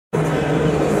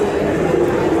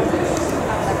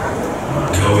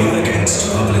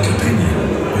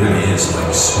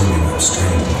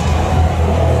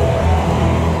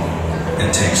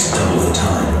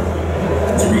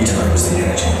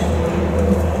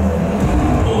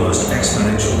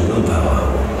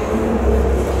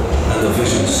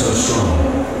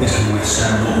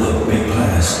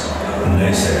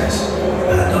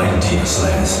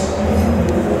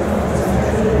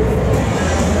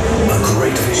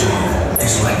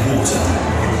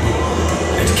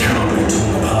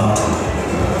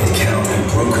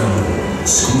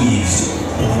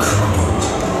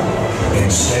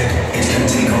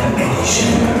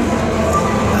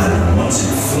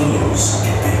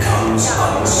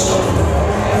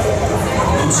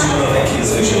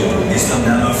is the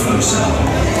nanoFlowcell,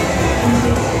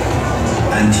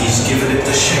 and he's given it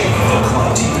the shape of a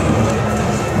Quantino,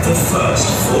 the first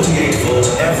 48-volt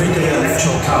everyday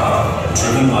electric car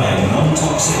driven by a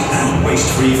non-toxic and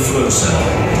waste-free flow cell.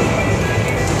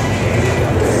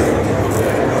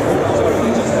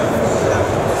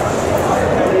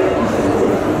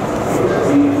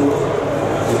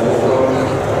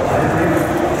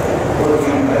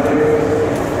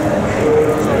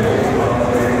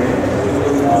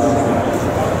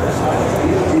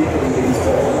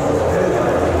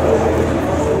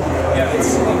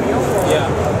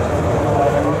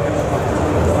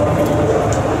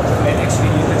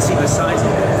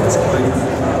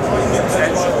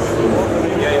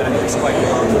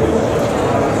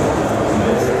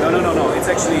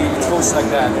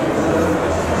 Like that,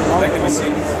 like the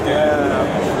machine. Yeah.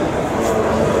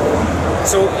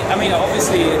 So I mean,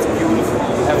 obviously it's beautiful.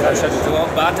 You have that such a door,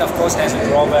 but of course has a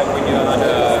drawback when you're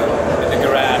in the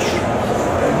garage.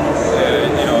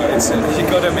 You know, it's you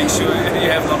gotta make sure you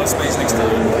have a lot of space next to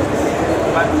you.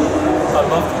 But I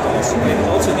love the doors. And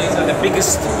also these are the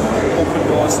biggest open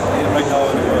doors right now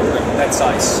in the world, like that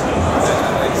size.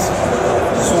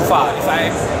 So far, if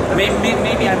I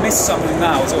maybe I missed something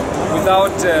now. So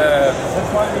without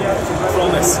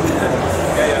promise,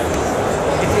 yeah.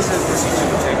 It is a procedure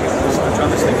to take it. So I'm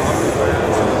trying to stay on.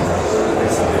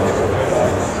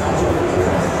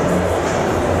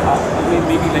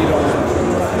 Maybe later on.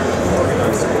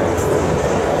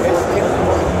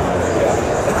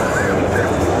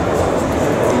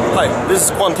 Hi, this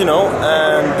is Quantino,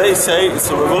 and they say it's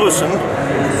a revolution.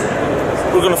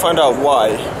 We're gonna find out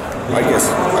why. I guess.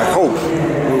 I hope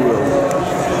we will.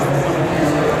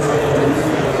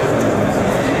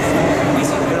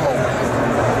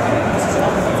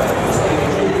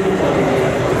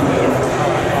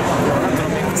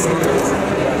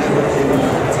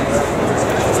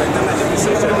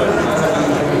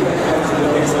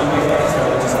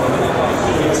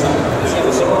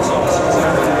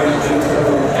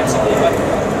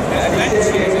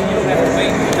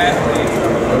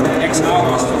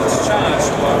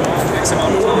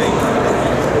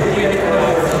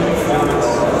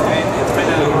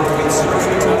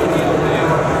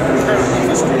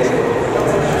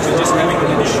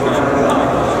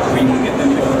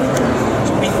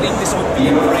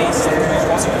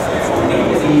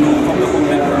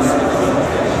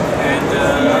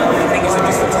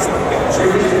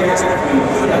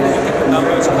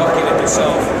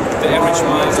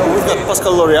 So we've got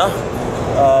Pascal Laurie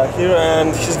here,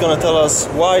 and she's going to tell us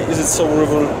why is it so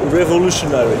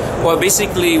revolutionary. Well,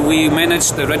 basically we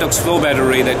managed the redox flow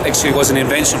battery that actually was an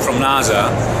invention from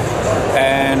NASA,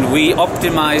 and we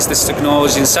optimized this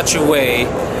technology in such a way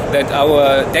that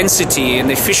our density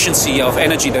and efficiency of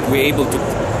energy that we're able to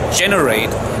generate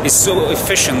is so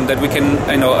efficient that we can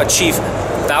achieve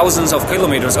thousands of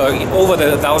kilometers or over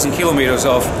the 1,000 kilometers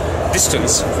of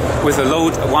distance with a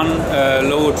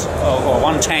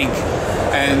one tank,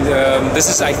 and this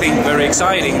is, I think, very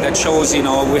exciting. That shows, we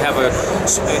have a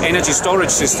energy storage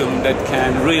system that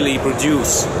can really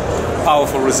produce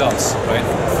powerful results, right?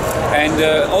 And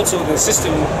also the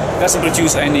system doesn't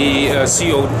produce any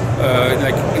CO,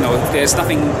 there's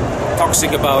nothing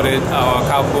toxic about it. Our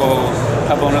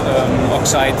carbon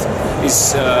oxide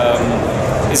is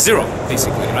zero,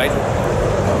 basically, right?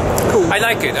 Cool. I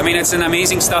like it. I mean, it's an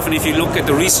amazing stuff, and if you look at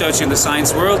the research in the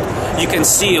science world, you can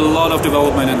see a lot of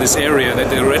development in this area, that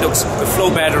the flow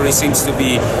battery seems to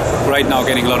be right now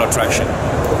getting a lot of traction.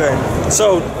 Okay,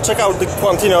 so check out the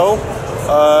Quantino.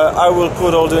 I will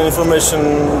put all the information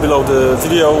below the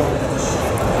video,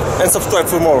 and subscribe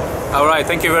for more. All right,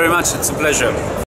 thank you very much. It's a pleasure.